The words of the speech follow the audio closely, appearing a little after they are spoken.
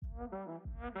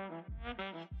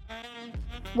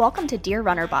Welcome to Dear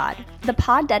Runner Bod, the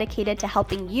pod dedicated to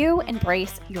helping you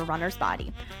embrace your runner's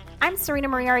body. I'm Serena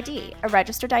Marie RD, a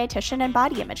registered dietitian and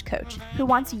body image coach who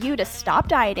wants you to stop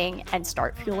dieting and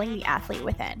start fueling the athlete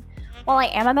within. While I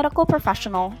am a medical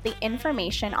professional, the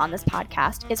information on this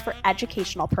podcast is for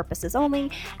educational purposes only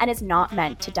and is not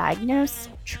meant to diagnose,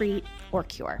 treat, or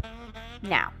cure.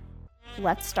 Now,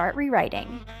 let's start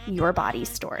rewriting your body's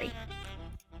story.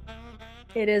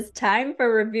 It is time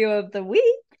for review of the week.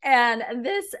 And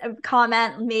this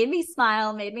comment made me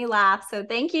smile, made me laugh. So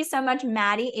thank you so much,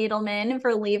 Maddie Edelman,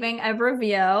 for leaving a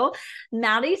review.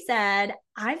 Maddie said,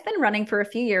 I've been running for a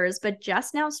few years, but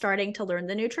just now starting to learn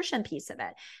the nutrition piece of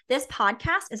it. This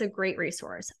podcast is a great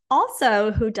resource.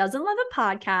 Also, who doesn't love a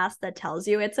podcast that tells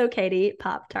you it's okay to eat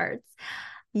Pop-Tarts?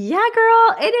 Yeah,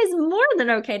 girl, it is more than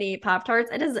okay to eat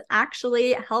Pop-Tarts. It is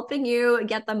actually helping you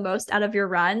get the most out of your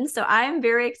run. So I am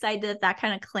very excited that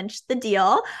kind of clinched the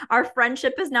deal. Our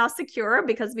friendship is now secure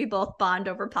because we both bond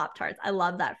over Pop-Tarts. I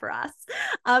love that for us.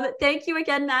 Thank you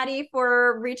again, Maddie,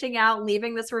 for reaching out,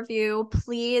 leaving this review.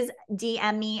 Please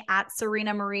DM me at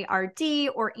Serena Marie RD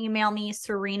or email me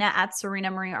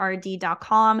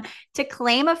serena@serenamarierrd.com to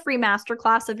claim a free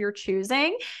masterclass of your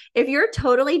choosing. If you're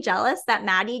totally jealous that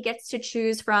Maddie gets to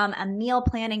choose from a meal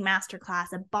planning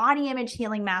masterclass, a body image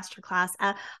healing masterclass,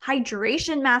 a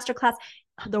hydration masterclass,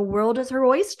 the world is her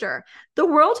oyster. The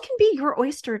world can be your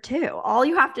oyster too. All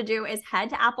you have to do is head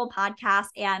to Apple Podcasts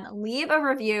and leave a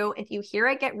review. If you hear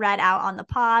it get read out on the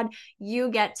pod,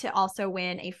 you get to also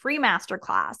win a free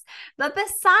masterclass. But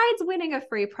besides winning a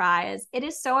free prize, it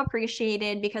is so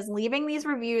appreciated because leaving these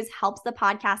reviews helps the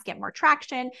podcast get more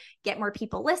traction, get more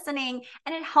people listening,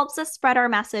 and it helps us spread our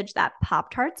message that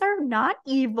Pop-Tarts are not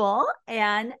evil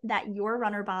and that your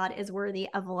runner bod is worthy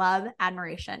of love,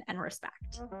 admiration, and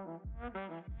respect.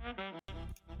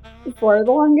 For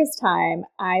the longest time,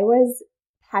 I was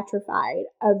petrified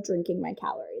of drinking my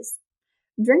calories.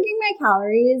 Drinking my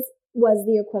calories was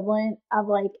the equivalent of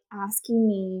like asking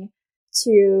me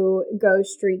to go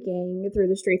streaking through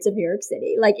the streets of New York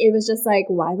City. Like, it was just like,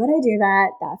 why would I do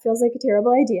that? That feels like a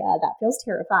terrible idea. That feels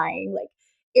terrifying. Like,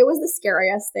 it was the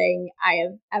scariest thing I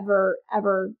have ever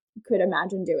could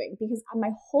imagine doing, because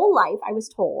my whole life I was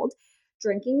told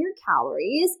drinking your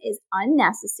calories is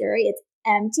unnecessary. It's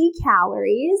empty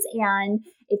calories and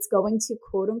it's going to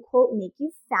quote unquote make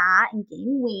you fat and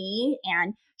gain weight,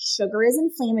 and sugar is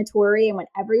inflammatory, and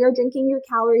whenever you're drinking your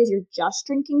calories, you're just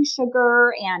drinking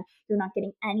sugar and you're not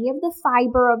getting any of the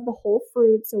fiber of the whole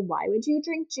fruit. So why would you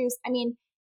drink juice? I mean,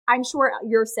 I'm sure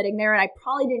you're sitting there and I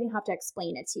probably didn't have to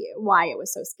explain it to you why it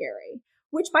was so scary.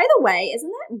 Which, by the way, isn't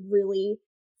that really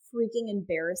freaking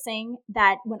embarrassing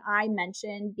that when I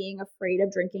mentioned being afraid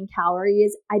of drinking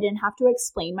calories, I didn't have to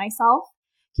explain myself?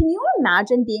 Can you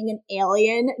imagine being an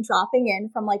alien dropping in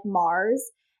from like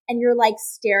Mars and you're like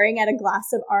staring at a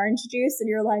glass of orange juice and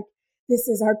you're like, this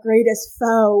is our greatest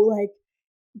foe. Like,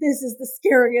 this is the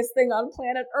scariest thing on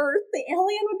planet Earth. The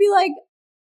alien would be like,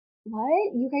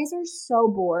 what? You guys are so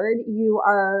bored. You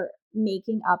are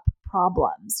making up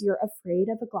problems. You're afraid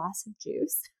of a glass of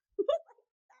juice.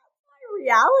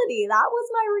 Reality. That was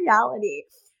my reality.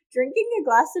 Drinking a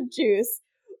glass of juice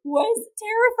was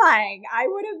terrifying. I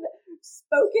would have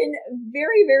spoken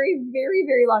very, very, very,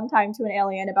 very long time to an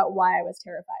alien about why I was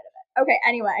terrified of it. Okay,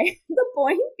 anyway, the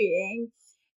point being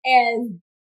is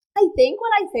I think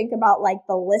when I think about like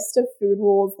the list of food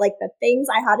rules, like the things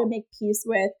I had to make peace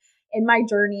with in my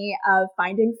journey of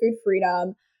finding food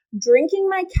freedom, drinking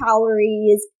my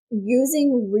calories,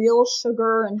 using real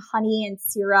sugar and honey and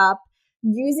syrup,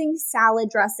 using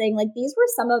salad dressing, like these were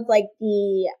some of like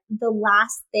the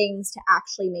last things to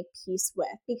actually make peace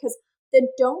with, because the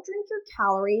don't drink your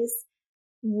calories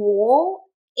rule,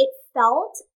 it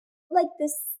felt like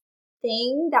this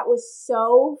thing that was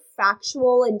so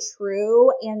factual and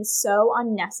true and so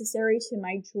unnecessary to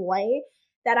my joy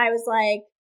that I was like,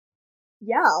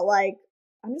 yeah, like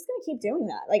I'm just going to keep doing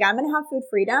that. Like, I'm going to have food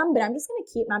freedom, but I'm just going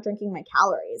to keep not drinking my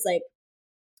calories. Like,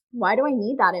 why do I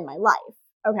need that in my life?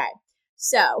 Okay.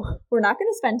 So we're not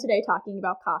going to spend today talking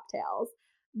about cocktails,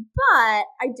 but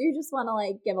I do just want to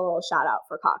like give a little shout out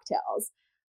for cocktails.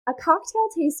 A cocktail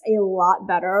tastes a lot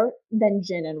better than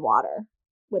gin and water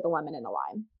with a lemon and a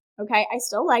lime. Okay. I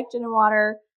still like gin and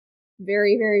water.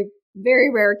 Very, very, very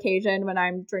rare occasion when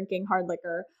I'm drinking hard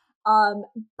liquor.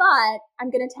 But I'm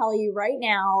going to tell you right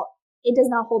now, it does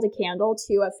not hold a candle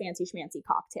to a fancy schmancy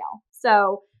cocktail.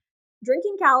 So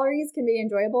drinking calories can be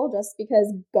enjoyable just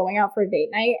because going out for a date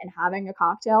night and having a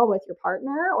cocktail with your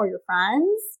partner or your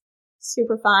friends,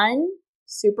 super fun,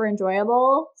 super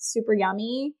enjoyable, super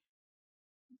yummy.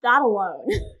 that alone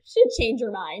should change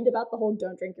your mind about the whole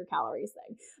don't drink your calories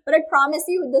thing. But I promise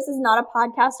you, this is not a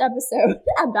podcast episode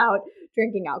about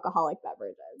drinking alcoholic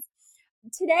beverages.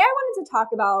 Today, I wanted to talk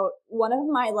about one of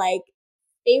my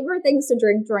favorite things to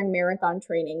drink during marathon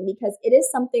training, because it is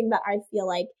something that I feel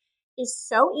like is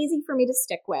so easy for me to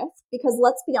stick with. Because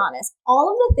let's be honest, all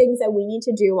of the things that we need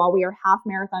to do while we are half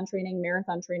marathon training,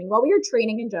 while we are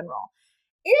training in general,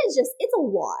 it's a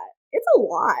lot. It's a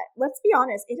lot. Let's be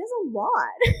honest. It is a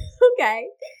lot. Okay.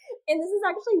 And this is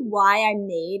actually why I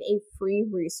made a free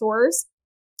resource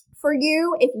for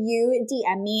you. If you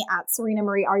DM me at Serena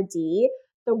Marie RD,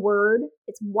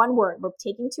 it's one word. We're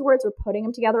taking two words. We're putting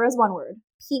them together as one word.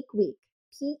 Peak week.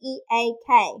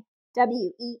 PEAKWEEK.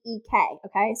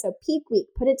 Okay. So peak week.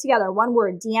 Put it together. One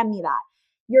word. DM me that.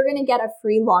 You're going to get a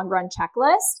free long run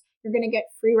checklist. You're going to get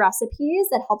free recipes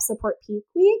that help support peak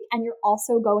week. And you're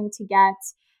also going to get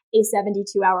a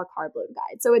 72-hour carb load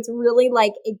guide. So it's really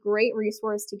like a great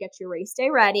resource to get your race day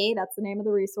ready. That's the name of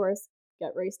the resource.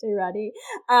 Get race day ready.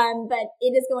 But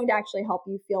it is going to actually help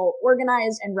you feel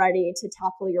organized and ready to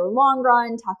tackle your long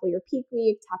run, tackle your peak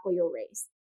week, tackle your race.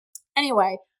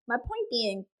 Anyway, my point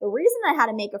being, the reason I had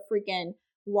to make a freaking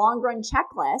long run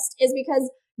checklist is because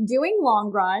doing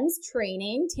long runs,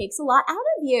 training takes a lot out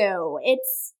of you.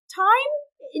 It's time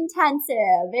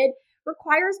intensive. It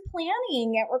requires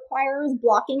planning. It requires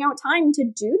blocking out time to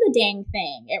do the dang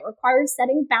thing. It requires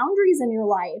setting boundaries in your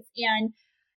life. And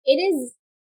it is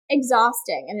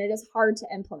exhausting and it is hard to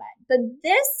implement. But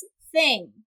this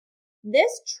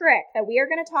trick that we are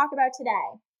going to talk about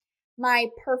today, my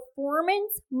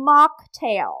performance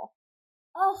mocktail.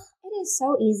 Oh, it is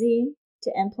so easy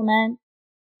to implement.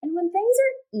 And when things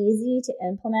are easy to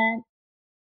implement,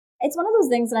 it's one of those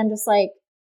things that I'm just like,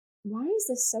 why is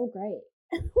this so great?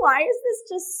 Why is this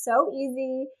just so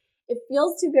easy? It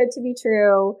feels too good to be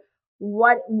true.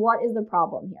 What is the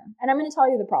problem here? And I'm going to tell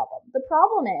you the problem. The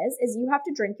problem is you have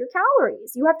to drink your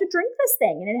calories. You have to drink this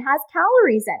thing and it has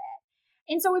calories in it.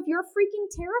 And so if you're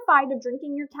freaking terrified of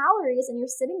drinking your calories and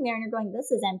you're sitting there and you're going, this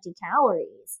is empty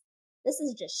calories, this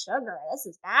is just sugar, this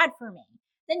is bad for me,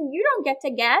 then you don't get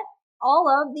to get all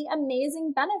of the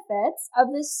amazing benefits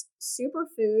of this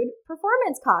superfood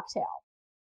performance cocktail.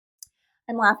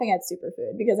 I'm laughing at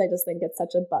superfood because I just think it's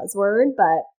such a buzzword,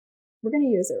 but we're going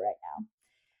to use it right now.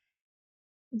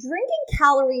 Drinking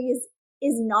calories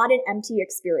is not an empty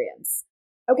experience.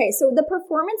 Okay, so the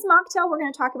performance mocktail we're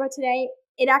going to talk about today,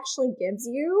 it actually gives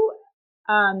you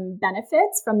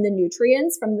benefits from the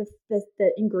nutrients, from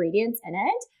the ingredients in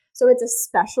it. So it's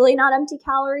especially not empty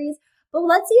calories. But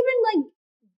let's even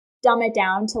dumb it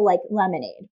down to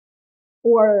lemonade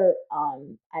or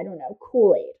I don't know,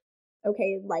 Kool-Aid.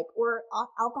 Okay, or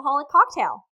alcoholic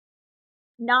cocktail.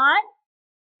 Not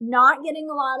getting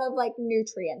a lot of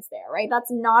nutrients there, right? That's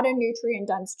not a nutrient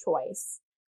dense choice.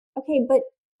 Okay, but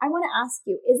I want to ask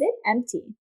you, is it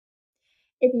empty?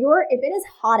 If it is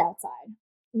hot outside,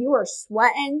 you are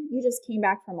sweating, you just came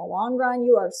back from a long run,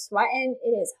 you are sweating, it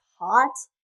is hot,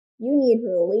 you need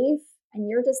relief, and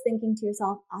you're just thinking to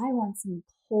yourself, I want some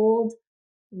cold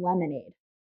lemonade.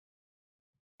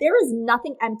 There is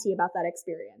nothing empty about that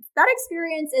experience. That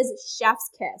experience is chef's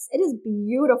kiss. It is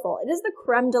beautiful. It is the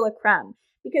creme de la creme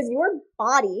because your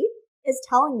body is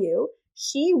telling you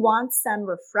she wants some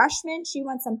refreshment. She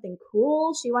wants something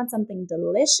cool. She wants something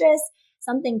delicious,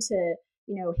 something to,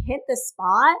 hit the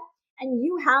spot. And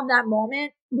you have that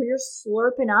moment where you're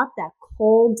slurping up that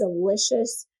cold,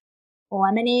 delicious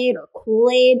lemonade or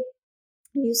Kool-Aid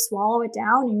and you swallow it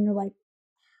down and you're like,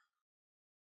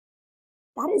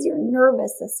 that is your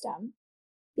nervous system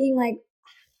being like,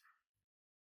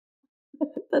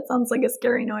 that sounds like a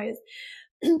scary noise.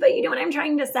 But you know what I'm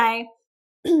trying to say?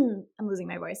 I'm losing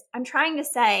my voice. I'm trying to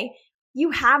say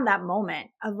you have that moment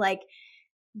of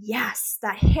yes,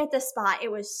 that hit the spot.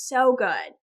 It was so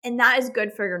good. And that is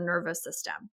good for your nervous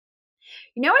system.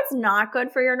 You know what's not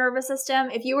good for your nervous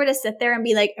system? If you were to sit there and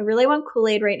be like, I really want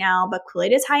Kool-Aid right now, but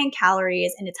Kool-Aid is high in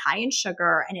calories and it's high in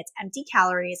sugar and it's empty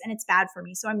calories and it's bad for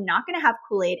me. So I'm not going to have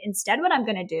Kool-Aid. Instead, what I'm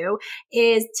going to do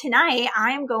is tonight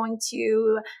I am going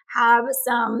to have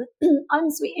some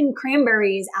unsweetened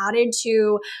cranberries added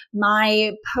to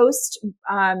my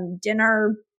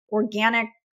post-dinner organic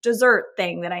dessert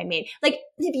thing that I made. If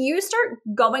you start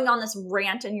going on this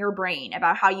rant in your brain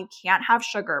about how you can't have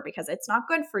sugar because it's not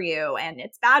good for you and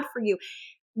it's bad for you,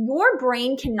 your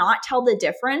brain cannot tell the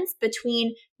difference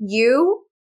between you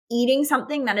eating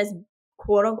something that is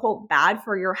quote unquote bad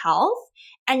for your health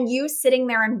and you sitting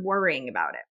there and worrying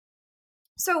about it.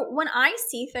 So when I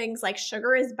see things like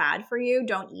sugar is bad for you,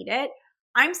 don't eat it,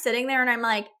 I'm sitting there and I'm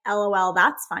like, LOL,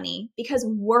 that's funny, because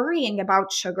worrying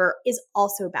about sugar is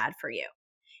also bad for you.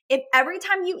 If every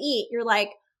time you eat, you're like,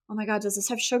 oh my God, does this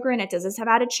have sugar in it? Does this have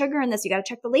added sugar in this? You got to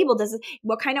check the label.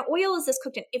 What kind of oil is this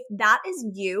cooked in? If that is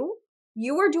you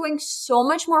are doing so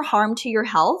much more harm to your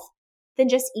health than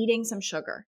just eating some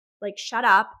sugar. Like, shut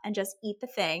up and just eat the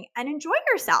thing and enjoy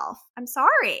yourself. I'm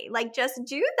sorry. Like, just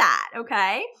do that,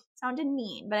 okay? Sounded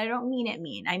mean, but I don't mean it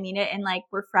mean. I mean it in like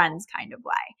we're friends kind of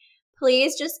way.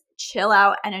 Please just chill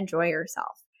out and enjoy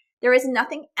yourself. There is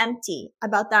nothing empty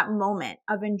about that moment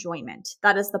of enjoyment.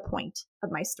 That is the point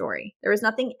of my story. There is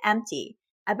nothing empty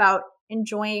about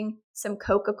enjoying some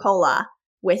Coca-Cola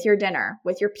with your dinner,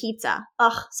 with your pizza.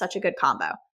 Ugh, such a good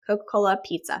combo. Coca-Cola,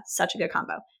 pizza, such a good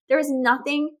combo. There is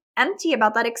nothing empty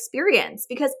about that experience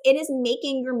because it is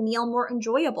making your meal more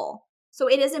enjoyable. So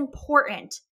it is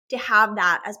important to have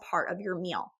that as part of your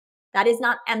meal. That is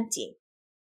not empty.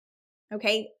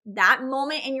 Okay? That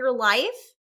moment in your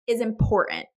life is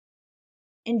important.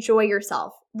 Enjoy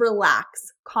yourself.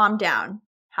 Relax. Calm down.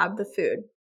 Have the food.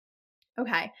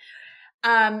 Okay.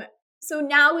 So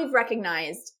now we've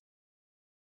recognized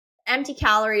empty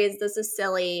calories. This is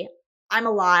silly. I'm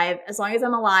alive. As long as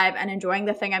I'm alive and enjoying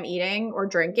the thing I'm eating or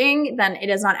drinking, then it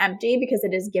is not empty because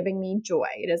it is giving me joy.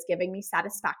 It is giving me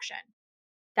satisfaction.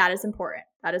 That is important.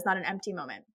 That is not an empty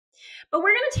moment. But we're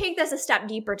going to take this a step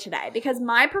deeper today because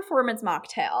my performance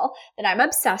mocktail that I'm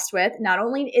obsessed with, not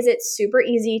only is it super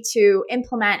easy to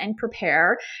implement and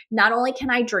prepare, not only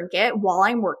can I drink it while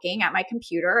I'm working at my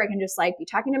computer, I can just like be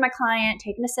talking to my client,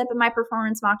 taking a sip of my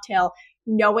performance mocktail,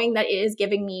 knowing that it is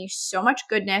giving me so much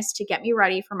goodness to get me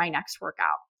ready for my next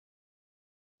workout.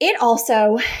 It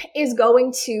also is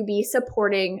going to be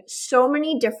supporting so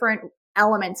many different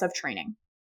elements of training.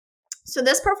 So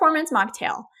this performance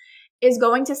mocktail is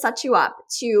going to set you up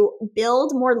to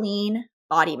build more lean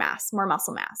body mass, more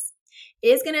muscle mass. It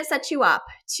is going to set you up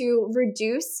to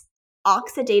reduce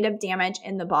oxidative damage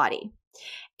in the body.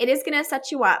 It is going to set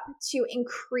you up to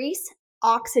increase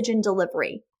oxygen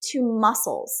delivery to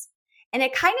muscles. And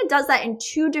it kind of does that in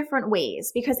two different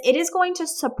ways because it is going to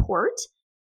support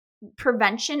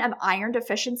prevention of iron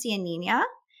deficiency anemia,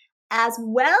 as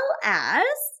well as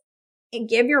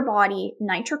give your body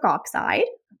nitric oxide,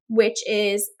 which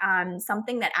is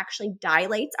something that actually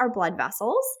dilates our blood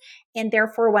vessels. And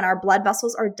therefore, when our blood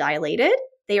vessels are dilated,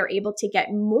 they are able to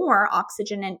get more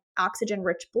oxygen and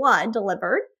oxygen-rich blood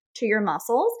delivered to your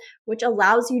muscles, which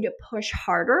allows you to push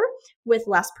harder with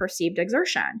less perceived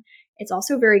exertion. It's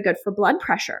also very good for blood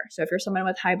pressure. So if you're someone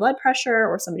with high blood pressure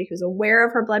or somebody who's aware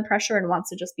of her blood pressure and wants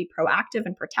to just be proactive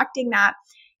in protecting that,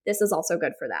 this is also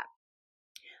good for that.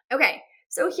 Okay.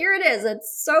 So here it is.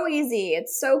 It's so easy.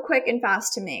 It's so quick and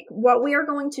fast to make. What we are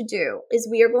going to do is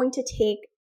we are going to take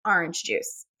orange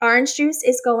juice. Orange juice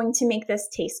is going to make this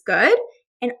taste good.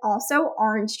 And also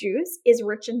orange juice is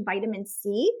rich in vitamin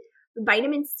C.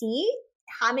 Vitamin C,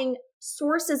 having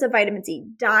sources of vitamin C,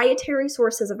 dietary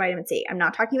sources of vitamin C. I'm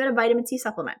not talking about a vitamin C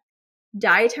supplement.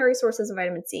 Dietary sources of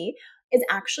vitamin C is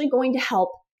actually going to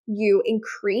help you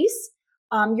increase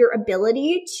your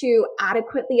ability to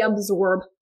adequately absorb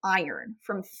iron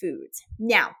from foods.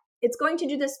 Now, it's going to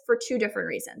do this for two different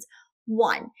reasons.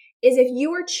 One is if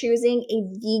you are choosing a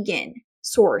vegan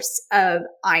source of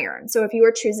iron. So if you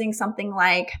are choosing something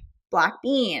like black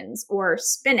beans or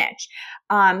spinach,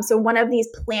 so one of these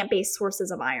plant-based sources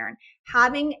of iron,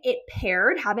 having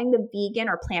the vegan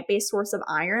or plant-based source of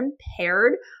iron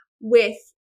paired with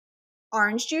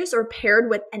orange juice or paired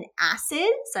with an acid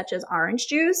such as orange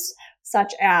juice,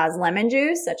 such as lemon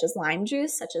juice, such as lime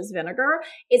juice, such as vinegar,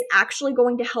 is actually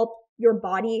going to help your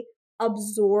body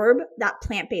absorb that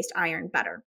plant-based iron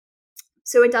better.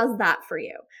 So it does that for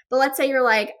you. But let's say you're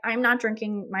like, I'm not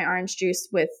drinking my orange juice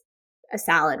with a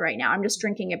salad right now. I'm just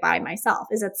drinking it by myself.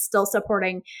 Is it still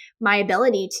supporting my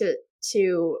ability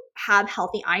to have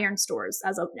healthy iron stores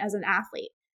as an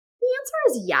athlete? The answer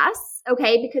is yes,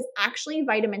 okay, because actually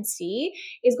vitamin C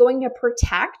is going to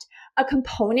protect a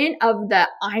component of the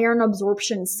iron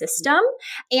absorption system.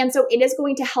 And so it is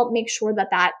going to help make sure that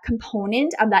that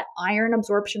component of that iron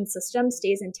absorption system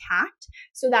stays intact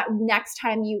so that next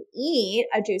time you eat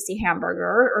a juicy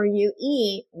hamburger or you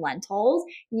eat lentils,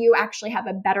 you actually have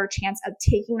a better chance of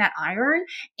taking that iron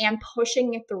and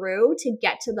pushing it through to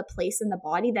get to the place in the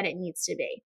body that it needs to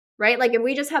be. Right? Like if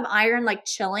we just have iron like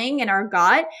chilling in our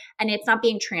gut and it's not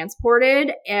being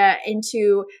transported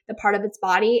into the part of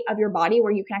your body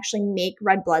where you can actually make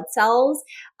red blood cells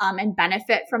and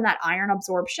benefit from that iron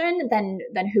absorption, then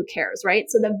who cares, right?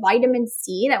 So the vitamin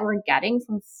C that we're getting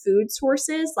from food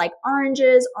sources like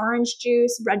oranges, orange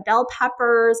juice, red bell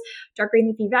peppers, dark green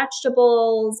leafy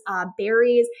vegetables,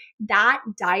 berries, that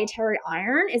dietary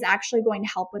iron is actually going to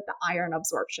help with the iron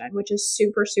absorption, which is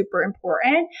super, super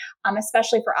important,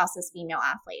 especially for us us as female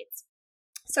athletes.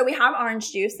 So we have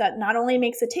orange juice that not only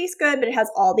makes it taste good, but it has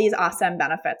all these awesome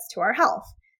benefits to our health.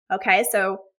 Okay,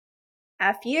 so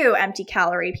F you empty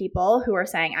calorie people who are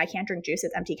saying, I can't drink juice,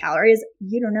 it's empty calories.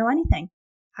 You don't know anything.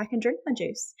 I can drink my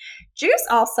juice. Juice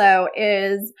also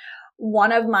is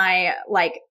one of my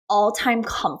all-time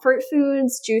comfort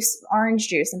foods. Juice, orange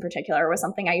juice in particular, was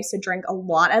something I used to drink a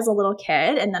lot as a little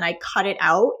kid, and then I cut it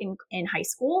out in high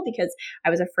school because I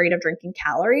was afraid of drinking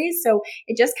calories. So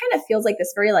it just kind of feels like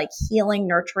this very healing,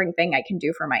 nurturing thing I can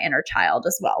do for my inner child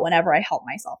as well whenever I help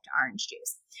myself to orange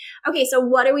juice. Okay, so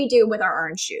what do we do with our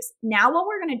orange juice? Now what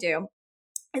we're going to do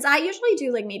is I usually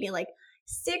do maybe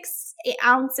 6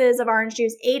 ounces of orange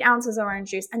juice, 8 ounces of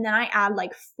orange juice, and then I add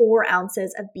 4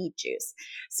 ounces of beet juice.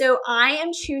 So I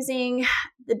am choosing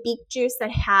the beet juice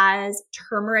that has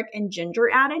turmeric and ginger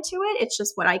added to it. It's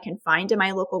just what I can find in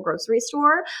my local grocery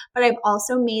store. But I've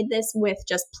also made this with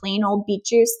just plain old beet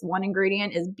juice. The one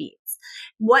ingredient is beets.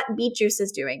 What beet juice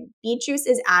is doing? Beet juice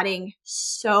is adding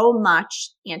so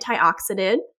much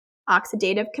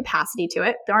oxidative capacity to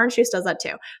it. The orange juice does that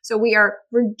too. So we are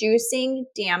reducing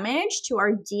damage to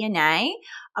our DNA.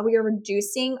 We are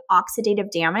reducing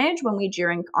oxidative damage when we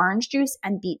drink orange juice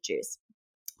and beet juice.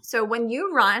 So when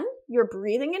you run, you're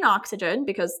breathing in oxygen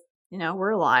because we're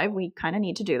alive. We kind of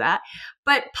need to do that.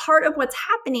 But part of what's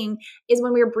happening is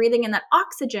when we're breathing in that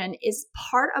oxygen is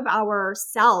part of our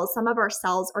cells. Some of our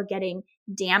cells are getting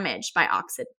damaged by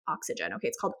oxygen. Okay,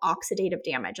 it's called oxidative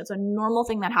damage. It's a normal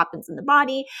thing that happens in the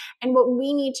body. And what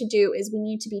we need to do is we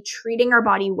need to be treating our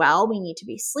body well. We need to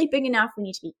be sleeping enough. We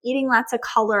need to be eating lots of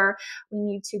color. We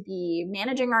need to be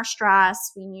managing our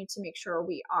stress. We need to make sure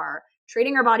we are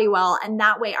treating our body well, and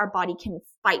that way our body can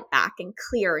fight back and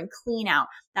clear and clean out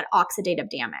that oxidative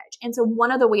damage. And so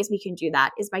one of the ways we can do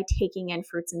that is by taking in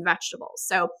fruits and vegetables.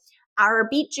 So our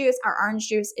beet juice, our orange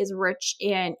juice is rich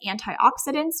in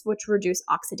antioxidants, which reduce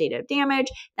oxidative damage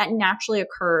that naturally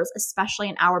occurs, especially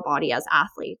in our body as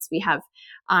athletes. We have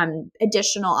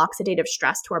additional oxidative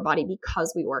stress to our body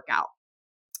because we work out.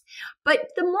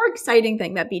 But the more exciting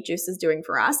thing that beet juice is doing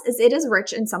for us is it is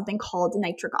rich in something called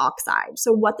nitric oxide.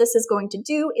 So what this is going to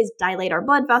do is dilate our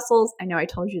blood vessels. I know I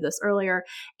told you this earlier.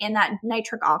 And that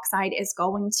nitric oxide is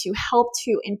going to help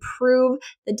to improve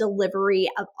the delivery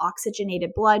of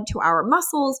oxygenated blood to our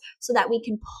muscles so that we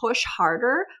can push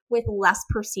harder with less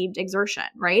perceived exertion,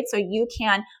 right? So you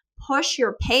can push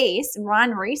your pace,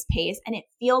 run race pace, and it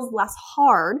feels less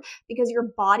hard because your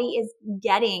body is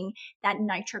getting that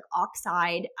nitric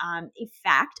oxide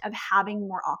effect of having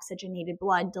more oxygenated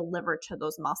blood delivered to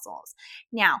those muscles.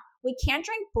 Now, we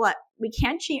cannot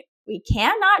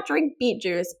drink beet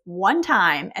juice one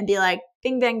time and be like,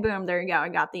 bing, bang, boom, there you go, I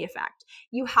got the effect.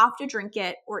 You have to drink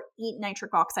it or eat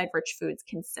nitric oxide rich foods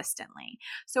consistently.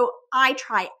 So I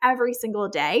try every single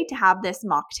day to have this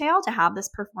mocktail, to have this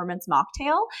performance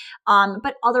mocktail.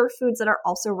 But other foods that are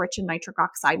also rich in nitric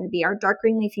oxide would be our dark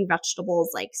green leafy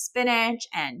vegetables like spinach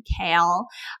and kale,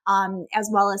 as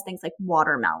well as things like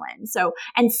watermelon. So,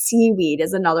 and seaweed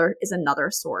is another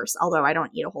source, although I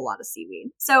don't eat a whole lot of seaweed.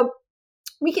 So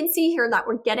we can see here that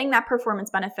we're getting that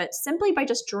performance benefit simply by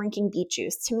just drinking beet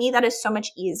juice. To me, that is so much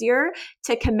easier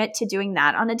to commit to doing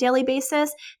that on a daily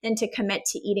basis than to commit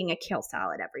to eating a kale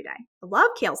salad every day. I love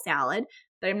kale salad,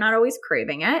 but I'm not always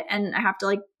craving it, and I have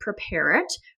to prepare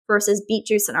it versus beet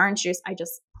juice and orange juice. I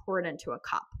just pour it into a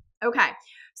cup. Okay.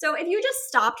 So if you just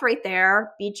stopped right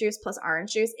there, beet juice plus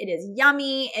orange juice, it is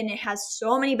yummy and it has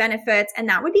so many benefits, and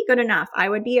that would be good enough. I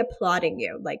would be applauding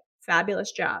you,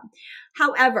 fabulous job.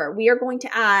 However, we are going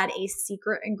to add a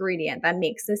secret ingredient that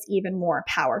makes this even more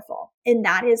powerful, and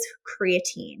that is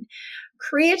creatine.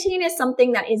 Creatine is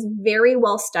something that is very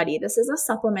well studied. This is a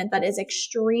supplement that is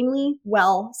extremely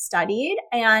well studied,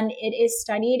 and it is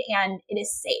studied and it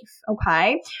is safe,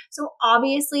 okay? So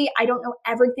obviously, I don't know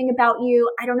everything about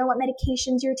you. I don't know what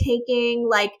medications you're taking.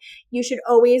 You should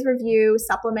always review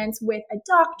supplements with a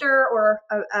doctor or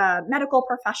a medical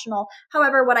professional.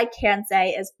 However, what I can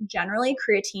say is generally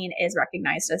creatine is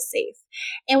recognized as safe.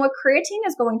 And what creatine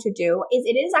is going to do is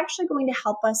it is actually going to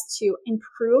help us to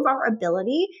improve our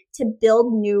ability to build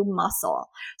new muscle.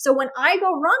 So when I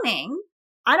go running,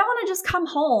 I don't want to just come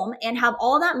home and have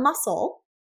all that muscle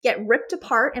get ripped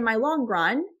apart in my long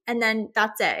run and then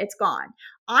that's it, it's gone.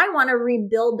 I want to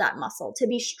rebuild that muscle to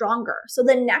be stronger. So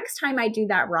the next time I do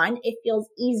that run, it feels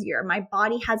easier. My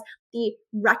body has the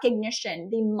recognition,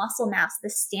 the muscle mass, the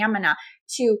stamina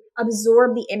to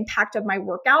absorb the impact of my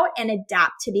workout and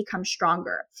adapt to become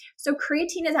stronger. So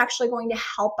creatine is actually going to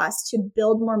help us to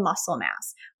build more muscle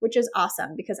mass, which is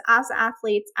awesome because as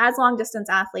athletes, as long distance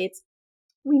athletes,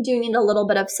 we do need a little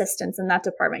bit of assistance in that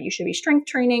department. You should be strength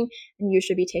training and you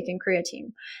should be taking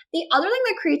creatine. The other thing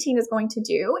that creatine is going to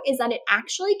do is that it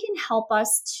actually can help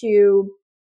us to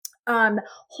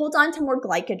hold on to more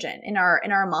glycogen in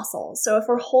our muscles. So if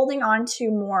we're holding on to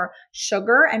more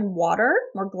sugar and water,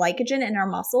 more glycogen in our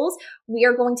muscles, we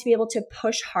are going to be able to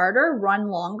push harder, run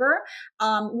longer,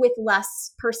 with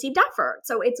less perceived effort.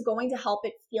 So it's going to help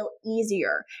it feel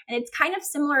easier. And it's kind of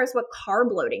similar as what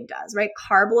carb loading does, right?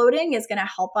 Carb loading is going to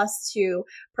help us to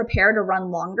prepare to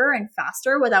run longer and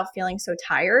faster without feeling so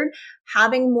tired.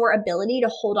 Having more ability to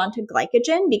hold on to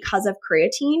glycogen because of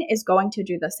creatine is going to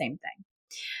do the same thing.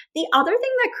 The other thing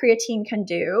that creatine can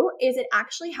do is it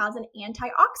actually has an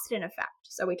antioxidant effect.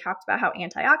 So we talked about how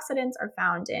antioxidants are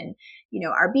found in,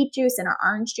 our beet juice and our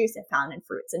orange juice. It's found in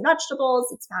fruits and vegetables.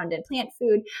 It's found in plant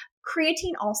food.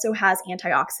 Creatine also has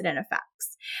antioxidant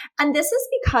effects. And this is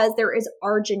because there is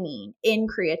arginine in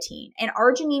creatine. And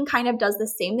arginine kind of does the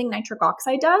same thing nitric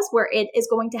oxide does, where it is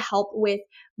going to help with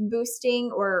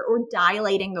boosting or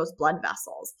dilating those blood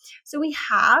vessels. So we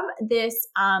have this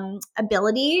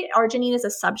ability. Arginine is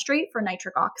a substrate for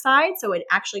nitric oxide. So it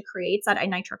actually creates that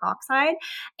nitric oxide,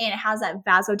 and it has that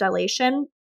vasodilation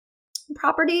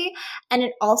property, and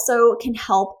it also can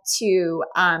help to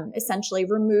essentially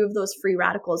remove those free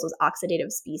radicals, those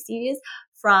oxidative species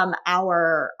from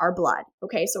our blood,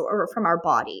 okay, or from our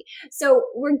body. So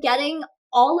we're getting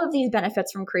all of these benefits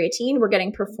from creatine. We're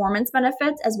getting performance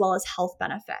benefits as well as health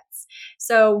benefits.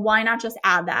 So why not just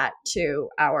add that to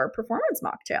our performance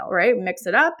mocktail, right? Mix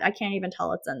it up. I can't even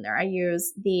tell it's in there. I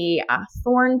use the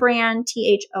Thorne brand,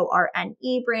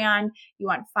 THORNE brand. You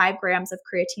want 5 grams of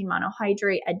creatine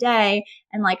monohydrate a day.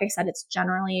 And like I said, it's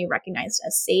generally recognized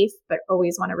as safe, but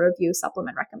always want to review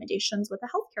supplement recommendations with a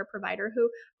healthcare provider who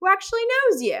actually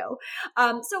knows you.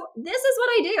 So this is what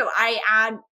I do. I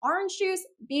add orange juice,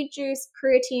 beet juice,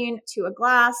 creatine to a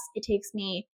glass. It takes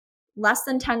me less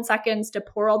than 10 seconds to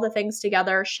pour all the things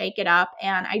together, shake it up,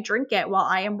 and I drink it while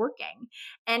I am working.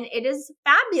 And it is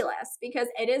fabulous because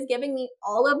it is giving me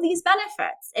all of these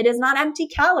benefits. It is not empty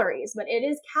calories, but it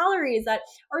is calories that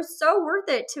are so worth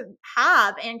it to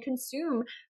have and consume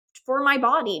for my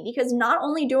body, because not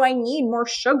only do I need more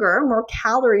sugar, more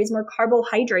calories, more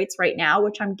carbohydrates right now,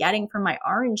 which I'm getting from my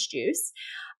orange juice,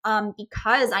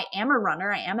 because I am a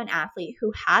runner, I am an athlete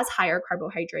who has higher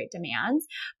carbohydrate demands,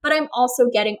 but I'm also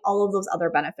getting all of those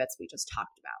other benefits we just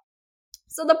talked about.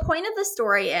 So the point of the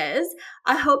story is,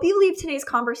 I hope you leave today's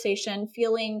conversation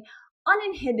feeling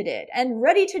uninhibited and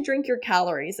ready to drink your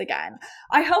calories again.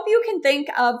 I hope you can think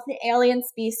of the alien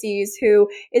species who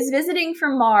is visiting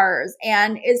from Mars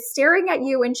and is staring at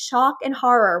you in shock and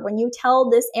horror when you tell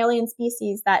this alien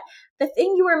species that the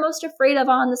thing you are most afraid of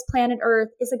on this planet Earth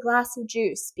is a glass of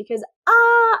juice because,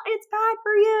 it's bad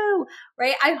for you,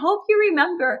 right? I hope you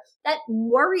remember that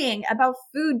worrying about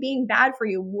food being bad for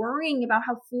you, worrying about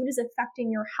how food is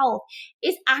affecting your health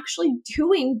is actually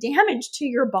doing damage to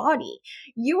your body.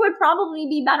 You would probably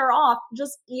be better off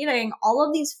just eating all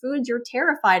of these foods you're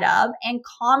terrified of and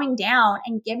calming down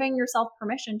and giving yourself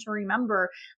permission to remember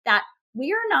that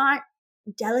we are not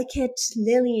delicate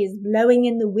lilies blowing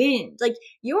in the wind. Like,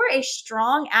 you are a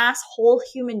strong ass whole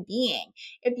human being.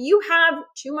 If you have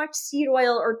too much seed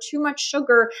oil or too much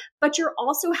sugar, but you're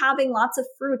also having lots of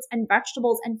fruits and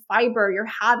vegetables and fiber, you're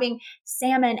having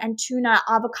salmon and tuna,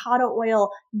 avocado oil,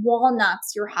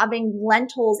 walnuts, you're having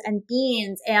lentils and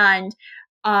beans and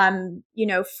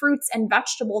fruits and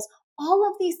vegetables, all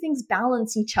of these things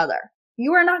balance each other.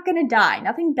 You are not going to die.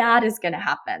 Nothing bad is going to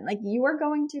happen. Like, you are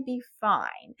going to be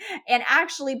fine. And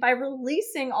actually, by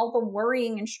releasing all the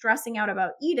worrying and stressing out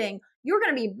about eating, you're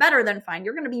going to be better than fine.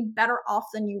 You're going to be better off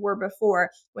than you were before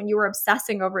when you were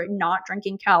obsessing over not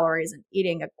drinking calories and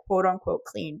eating a quote unquote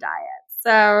clean diet.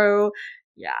 So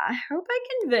yeah, I hope I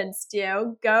convinced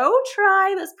you. Go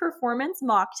try this performance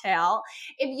mocktail.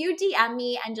 If you DM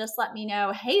me and just let me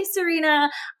know, hey,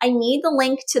 Serena, I need the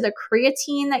link to the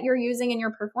creatine that you're using in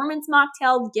your performance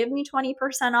mocktail. Give me 20%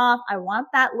 off. I want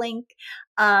that link.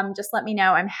 Just let me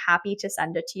know. I'm happy to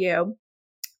send it to you.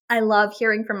 I love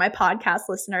hearing from my podcast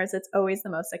listeners. It's always the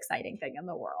most exciting thing in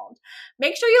the world.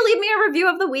 Make sure you leave me a review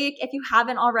of the week if you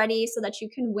haven't already so that you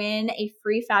can win a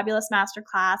free fabulous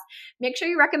masterclass. Make sure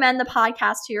you recommend the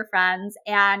podcast to your friends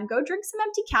and go drink some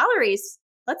empty calories.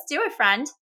 Let's do it, friend.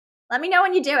 Let me know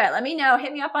when you do it. Let me know.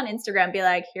 Hit me up on Instagram. Be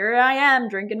like, here I am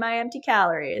drinking my empty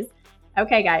calories.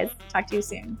 Okay, guys. Talk to you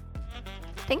soon.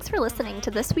 Thanks for listening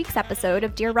to this week's episode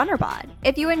of Dear Runner Bod.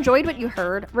 If you enjoyed what you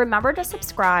heard, remember to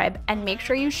subscribe and make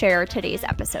sure you share today's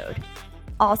episode.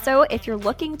 Also, if you're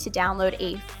looking to download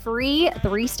a free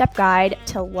 3-step guide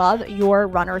to love your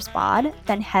runner's bod,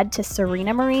 then head to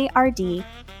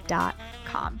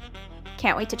serenamarieRD.com.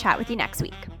 Can't wait to chat with you next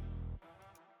week.